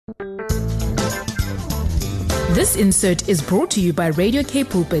This insert is brought to you by Radio K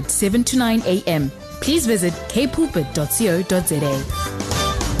Pulpit 7 to 9 a.m. Please visit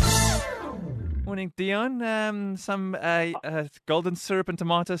kpulpit.co.za. Morning, Dion. Some golden syrup and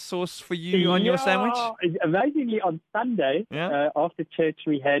tomato sauce for you on your sandwich. Amazingly, on Sunday after church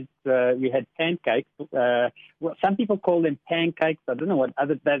we had pancakes. Some people call them pancakes. I don't know what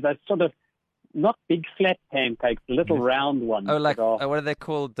other. They're sort of not big flat pancakes, little round ones. Oh, like what are they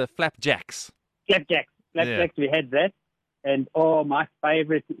called? The flapjacks. Flapjacks. We had that, and my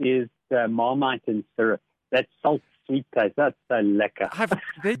favorite is Marmite and syrup. That salt sweet taste. That's so lekker.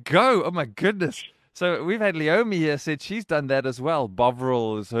 There you go. Oh my goodness. So we've had Leomi here said she's done that as well.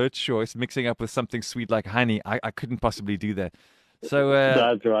 Bovril is her choice, mixing up with something sweet like honey. I couldn't possibly do that. So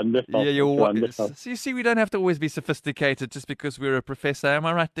that's wonderful. Yeah, wonderful. So you see, we don't have to always be sophisticated just because we're a professor. Am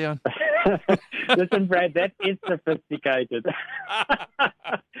I right, Dion? Listen, Brad, that is sophisticated.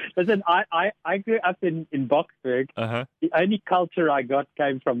 Listen, I grew up in Boksburg. Uh-huh. The only culture I got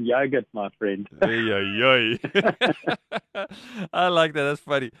came from yogurt, my friend. I like that. That's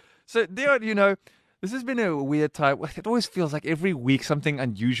funny. So, Dion, this has been a weird time. It always feels like every week something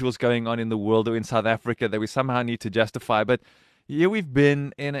unusual is going on in the world or in South Africa that we somehow need to justify. But here we've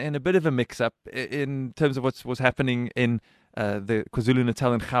been in a bit of a mix-up in terms of what's happening in the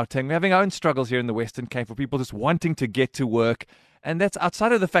KwaZulu-Natal and Gauteng. We're having our own struggles here in the Western Cape for people just wanting to get to work. And that's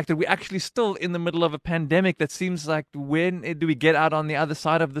outside of the fact that we're actually still in the middle of a pandemic that seems like, when do we get out on the other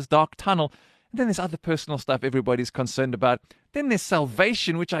side of this dark tunnel? And then there's other personal stuff everybody's concerned about. Then there's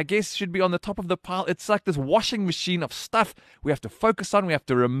salvation, which I guess should be on the top of the pile. It's like this washing machine of stuff we have to focus on, we have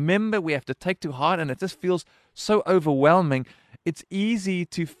to remember, we have to take to heart, and it just feels so overwhelming. It's easy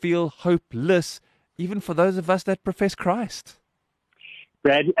to feel hopeless, even for those of us that profess Christ.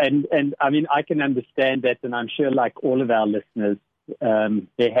 Brad, and I mean, I can understand that, and I'm sure like all of our listeners,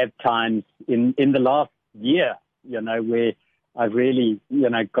 there have times in the last year, where I've really,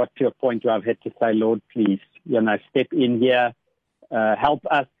 got to a point where I've had to say, Lord, please, step in here, help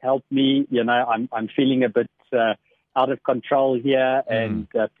us, help me. I'm feeling a bit out of control here, and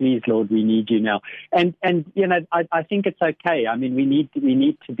please, Lord, we need you now. And I think it's okay. I mean, we need to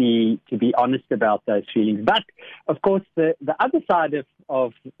be honest about those feelings. But of course, the other side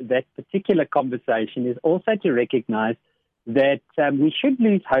of that particular conversation is also to recognize that we should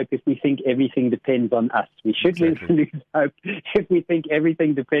lose hope if we think everything depends on us. We should lose hope if we think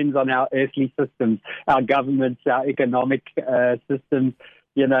everything depends on our earthly systems, our governments, our economic systems.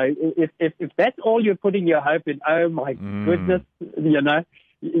 If that's all you're putting your hope in, oh my goodness,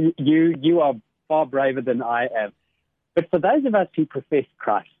 you are far braver than I am. But for those of us who profess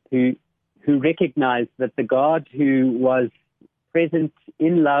Christ, who recognize that the God who was present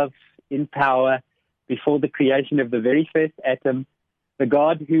in love, in power, before the creation of the very first atom, the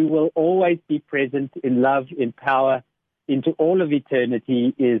God who will always be present in love, in power, into all of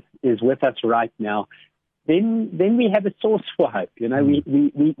eternity is with us right now, then we have a source for hope.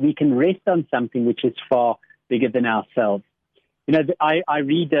 We can rest on something which is far bigger than ourselves. I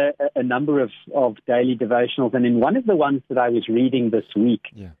read a number of daily devotionals, and in one of the ones that I was reading this week,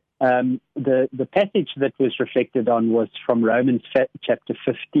 the passage that was reflected on was from Romans chapter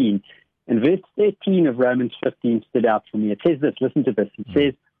 15. And verse 13 of Romans 15 stood out for me. It says this, listen to this. It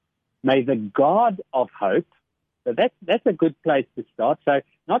says, may the God of hope, so that's a good place to start. So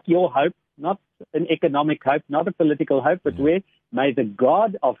not your hope, not an economic hope, not a political hope, but where may the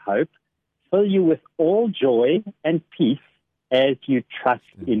God of hope fill you with all joy and peace as you trust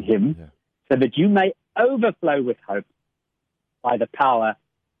in him, so that you may overflow with hope by the power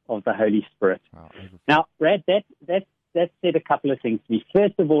of the Holy Spirit. Wow. Now, Brad, that said a couple of things to me.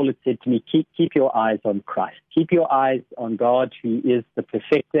 First of all, it said to me, keep your eyes on Christ. Keep your eyes on God, who is the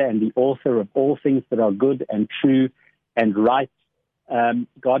perfecter and the author of all things that are good and true and right.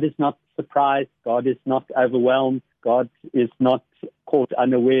 God is not surprised. God is not overwhelmed. God is not caught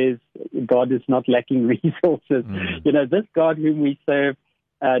unawares. God is not lacking resources. This God whom we serve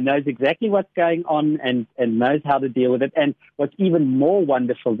knows exactly what's going on and knows how to deal with it. And what's even more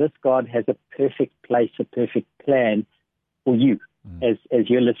wonderful, this God has a perfect place, a perfect plan for you as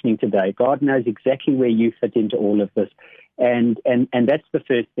you're listening today. God knows exactly where you fit into all of this. And that's the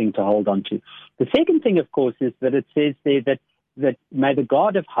first thing to hold on to. The second thing, of course, is that it says there that may the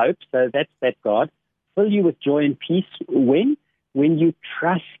God of hope, so that's that God, fill you with joy and peace when you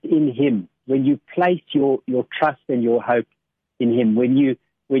trust in him, when you place your trust and your hope in him, when you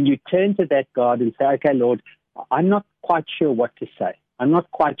turn to that God and say, okay, Lord, I'm not quite sure what to say. I'm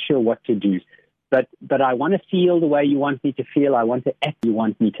not quite sure what to do. But I want to feel the way you want me to feel. I want to act you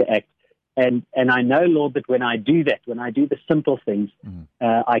want me to act. And I know, Lord, that when I do that, when I do the simple things,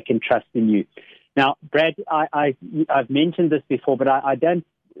 I can trust in you. Now, Brad, I've mentioned this before, but I don't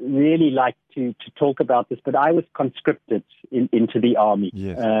really like to talk about this, but I was conscripted into the army,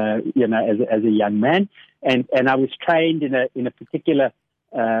 Yes. As a young man, and I was trained in a particular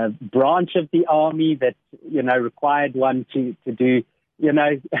branch of the army that required one to do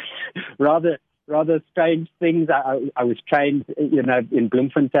rather strange things. I was trained in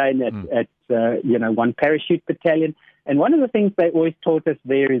Bloemfontein at one parachute battalion, and one of the things they always taught us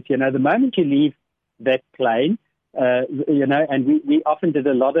there is the moment you leave that plane, and we often did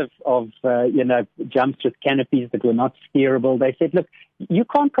a lot of jumps with canopies that were not steerable. They said, look, you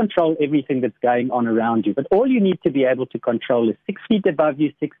can't control everything that's going on around you, but all you need to be able to control is 6 feet above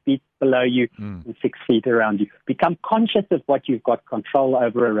you, 6 feet below you, and 6 feet around you. Become conscious of what you've got control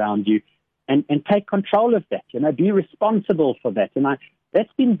over around you, and take control of that. Be responsible for that. And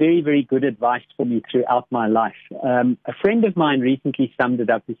that's been very, very good advice for me throughout my life. A friend of mine recently summed it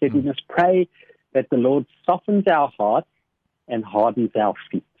up. He said, we must pray that the Lord softens our hearts and hardens our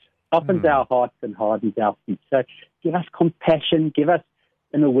feet. Softens our hearts and hardens our feet. So give us compassion, give us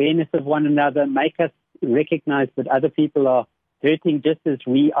an awareness of one another, make us recognize that other people are hurting just as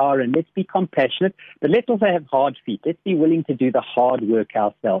we are, and let's be compassionate, but let's also have hard feet. Let's be willing to do the hard work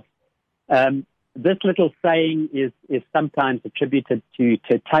ourselves. This little saying is sometimes attributed to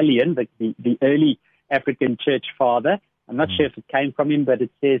Tertullian, the early African church father. I'm not sure if it came from him, but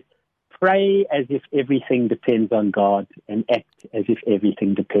it says, pray as if everything depends on God and act as if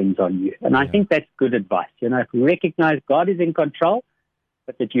everything depends on you. And I think that's good advice. Recognize God is in control,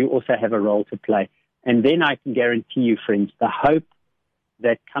 but that you also have a role to play. And then I can guarantee you, friends, the hope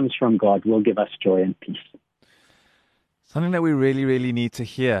that comes from God will give us joy and peace. Something that we really, really need to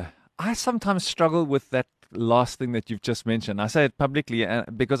hear. I sometimes struggle with that last thing that you've just mentioned. I say it publicly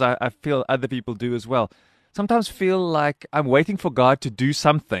because I feel other people do as well. Sometimes feel like I'm waiting for God to do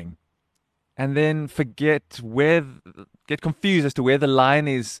something and then get confused as to where the line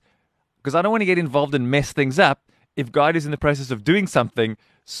is, because I don't want to get involved and mess things up if God is in the process of doing something.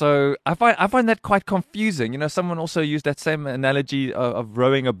 So I find that quite confusing. Someone also used that same analogy of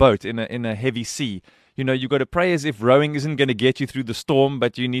rowing a boat in a heavy sea. You've got to pray as if rowing isn't going to get you through the storm,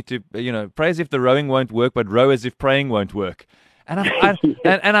 but you need to, pray as if the rowing won't work, but row as if praying won't work. And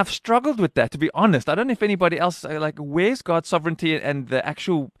I've struggled with that, to be honest. I don't know if anybody else, where's God's sovereignty and the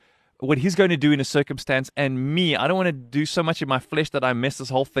actual, what he's going to do in a circumstance, and me, I don't want to do so much in my flesh that I mess this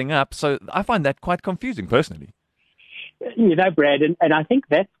whole thing up. So I find that quite confusing personally. Brad, and I think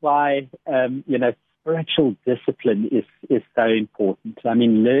that's why, spiritual discipline is so important. I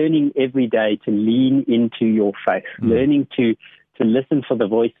mean, learning every day to lean into your faith, learning to listen for the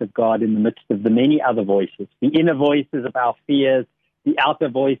voice of God in the midst of the many other voices, the inner voices of our fears, the outer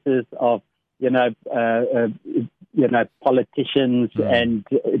voices of, politicians and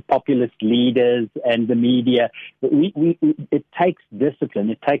populist leaders and the media. It takes discipline.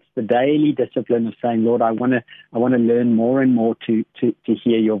 It takes the daily discipline of saying, Lord, I want to learn more and more to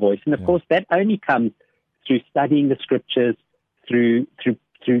hear your voice. And of course, that only comes through studying the scriptures, through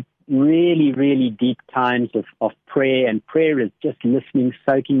really, really deep times of prayer. And prayer is just listening,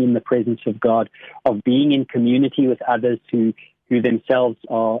 soaking in the presence of God, of being in community with others who themselves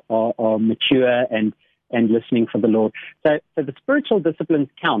are mature and listening for the Lord. So the spiritual disciplines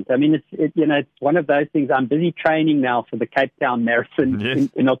count. I mean, it's one of those things. I'm busy training now for the Cape Town Marathon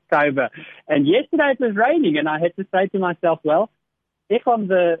in October. And yesterday it was raining, and I had to say to myself, well, if on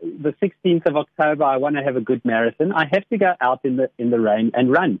the 16th of October I want to have a good marathon, I have to go out in the rain and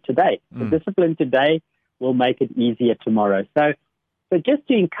run today. The discipline today will make it easier tomorrow. So just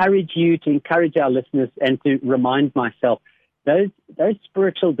to encourage you, to encourage our listeners, and to remind myself, those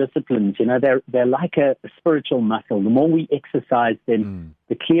spiritual disciplines, they're like a spiritual muscle. The more we exercise them,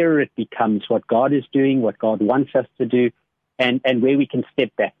 the clearer it becomes what God is doing, what God wants us to do, and where we can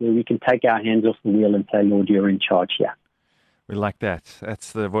step back, where we can take our hands off the wheel and say, Lord, you're in charge here. We like that.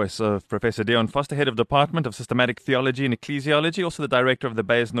 That's the voice of Professor Dion Forster, Head of Department of Systematic Theology and Ecclesiology, also the Director of the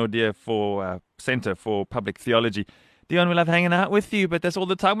Beyers Naudé for Center for Public Theology. Dion, we love hanging out with you, but that's all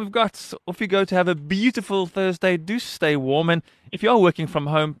the time we've got. Off you go to have a beautiful Thursday. Do stay warm, and if you are working from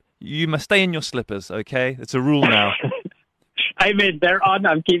home, you must stay in your slippers, okay? It's a rule now. Amen. They're on.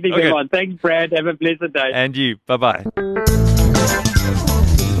 I'm keeping them on. Thanks, Brad. Have a blessed day. And you. Bye-bye.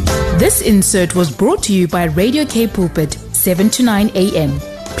 This insert was brought to you by Radio K Pulpit, 7 to 9 a.m.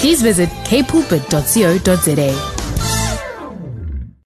 Please visit kpulpit.co.za.